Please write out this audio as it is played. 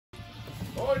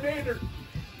Oh, Nader.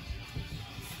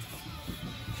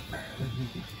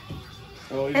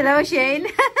 Hello, Shane.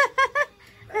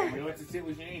 We went to sit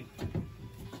with Shane.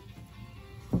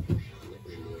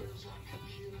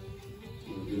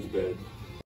 His bed.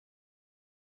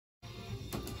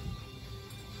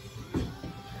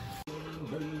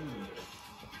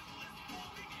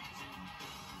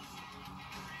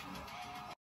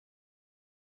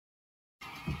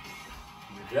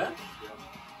 Yeah?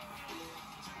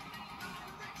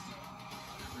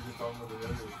 We're just talking about the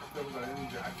other. Talking about any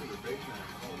jacket or bacon.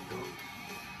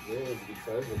 Yeah, it's a good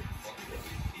size.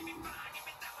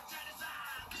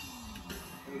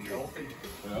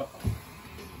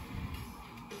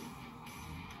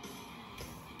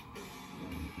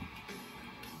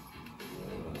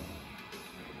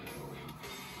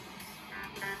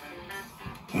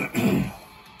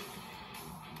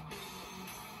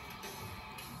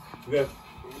 Yeah.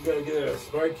 We gotta get a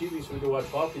smart TV so we can watch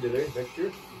hockey today, next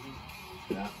year.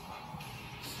 Yeah.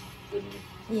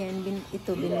 Yan,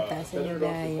 ito binutasan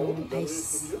nila yung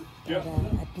ice para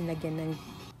at nilagyan ng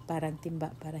parang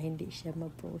timba para hindi siya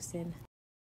mag-frozen.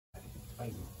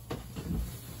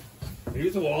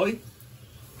 Here's a Wally.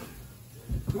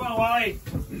 Come on, Wally.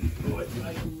 Oh,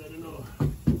 I don't know.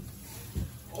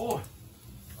 Oh,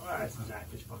 that's a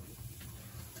jackfish bucket.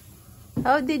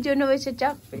 How did you know it's a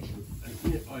jackfish? Oh,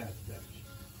 yeah, it's a jackfish.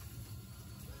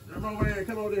 Come over here.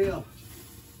 Come over the hill.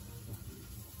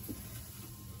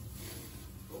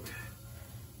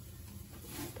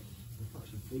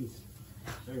 Please.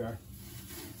 There you are.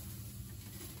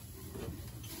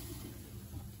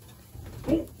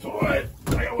 Oh, toy!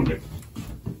 I got one.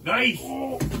 Nice!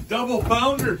 Oh, double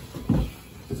pounder!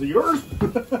 Is it yours?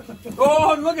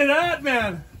 Oh, look at that,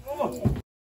 man! Oh.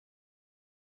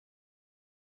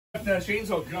 That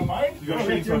chainsaw, you got mine? You got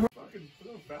a chainsaw? Fucking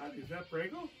so bad. Is that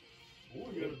Prego? Oh,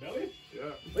 you got a belly?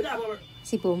 Yeah. Wait that, Boomer!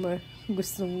 Si Boomer,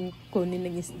 gustong kunin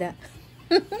ng isda.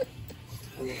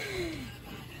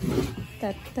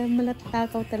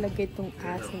 Malatakaw talaga itong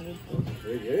asong ito.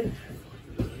 Okay.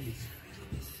 Nice.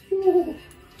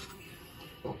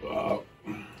 Wow.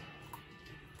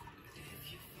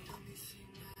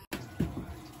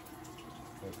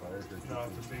 No,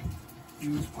 it's a big,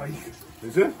 huge pike.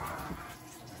 Is it?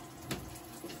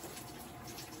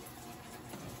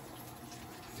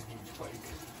 Huge pike.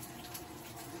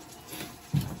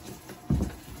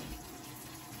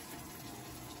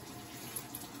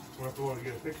 We'll have to want to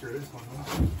get a picture of this one, huh?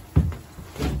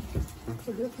 That's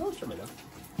a good culture, man.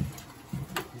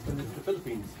 From the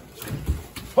Philippines.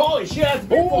 Holy shit!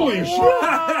 Holy shit!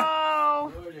 Wow!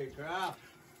 Holy crap!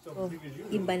 Oh,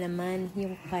 iba naman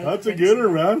yung pike. That's a gooder,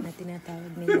 man. Na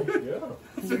tinatawag nila. Yeah.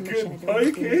 It's a Hindi good masyado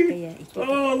pike, kaya eh? ikita.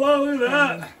 Oh, look at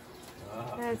that!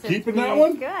 Keeping that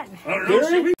one? Good. I don't know,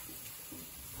 should we?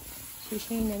 Si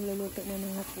Shane nagluluto na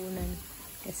ng hapunan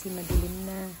kasi madilim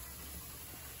na.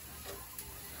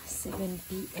 7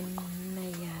 PM na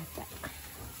yata.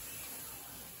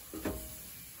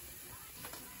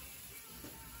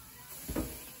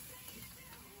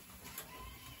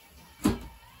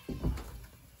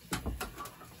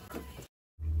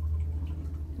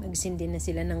 Magsindi na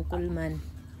sila ng kulman.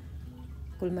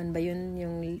 Kulman ba yun?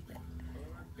 Yung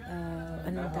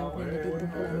anong tawag nila dito?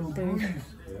 Lantern.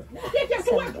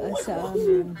 sa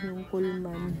yung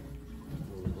kulman.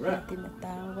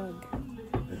 Tinatawag.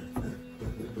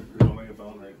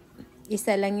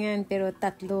 Isa lang yan, pero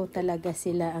tatlo talaga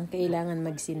sila ang kailangan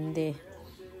magsindi.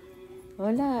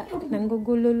 Wala,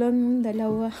 nanggugulo lang yung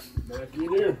dalawa.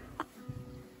 Yeah,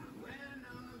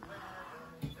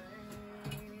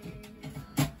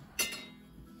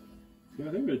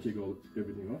 I think I take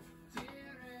everything off.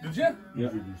 Did you?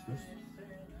 Yeah.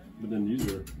 But then these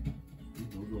are.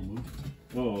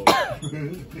 Oh.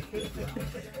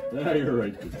 Yeah, you're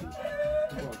right.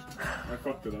 I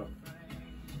fucked it up.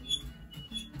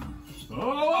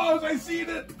 Oh, I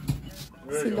seen it!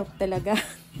 Silok talaga.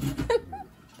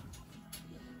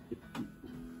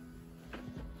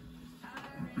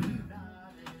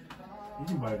 You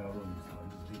can buy another one.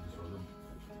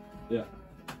 Yeah.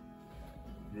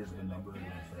 Here's the number on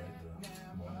the side, the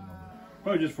model number.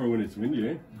 Probably just for when it's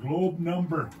windy, eh? Globe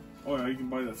number. Oh, yeah, you can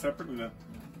buy that separately then.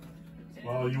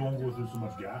 Well, you won't go through so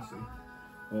much gas, eh?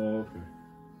 Oh, okay.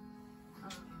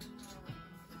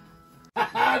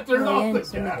 Turn off Ayan, the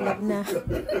sumiklab na.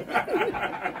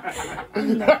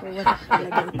 Nakuha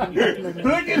talaga itong tatlo na.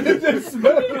 Look at this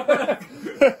smell.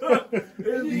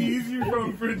 It'll be easier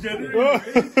from refrigerator.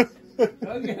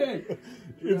 Okay.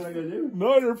 You know what I gotta do?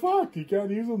 No, you're fucked. You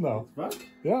can't use them now. What?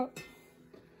 Yeah.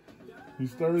 You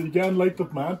can't light the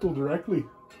mantle directly.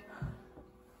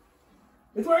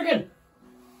 It's working!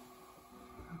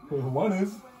 Well, one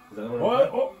is. Is that the one?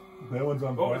 Oh, that one's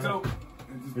on Oh, fire. it's out.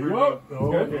 It just Here you burned go. out.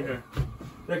 Oh, Okay, okay.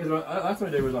 Yeah, because last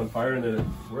time it was on fire and then it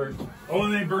worked. Oh,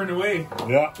 and they burned away.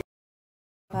 yeah.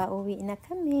 Pauwi na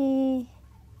kami.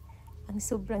 Ang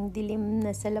sobrang dilim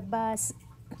na sa labas.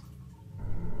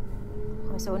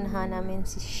 So, unahan namin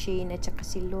si Shane at saka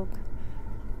si Luke.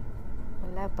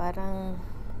 Wala, parang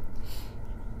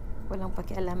walang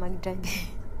pakialam mag-drive.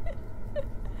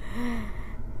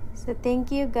 So, thank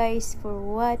you guys for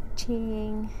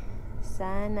watching.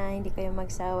 Sana hindi kayo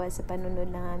magsawa sa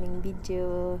panunod ng aming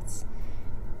videos.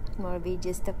 More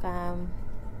videos to come.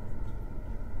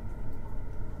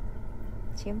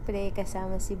 Siyempre,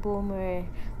 kasama si Boomer.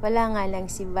 Wala nga lang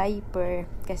si Viper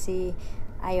kasi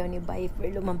ayaw ni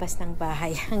Viper lumabas ng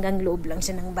bahay. Hanggang loob lang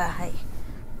siya ng bahay.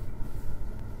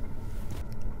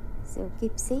 So,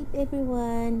 keep safe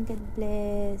everyone. God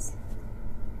bless.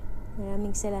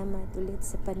 Maraming salamat ulit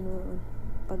sa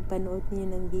pagpanood niyo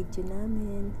ng video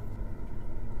namin.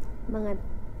 Mga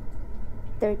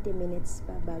 30 minutes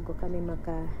pa bago kami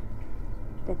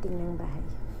makarating ng bahay.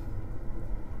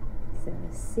 So,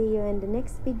 see you in the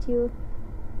next video.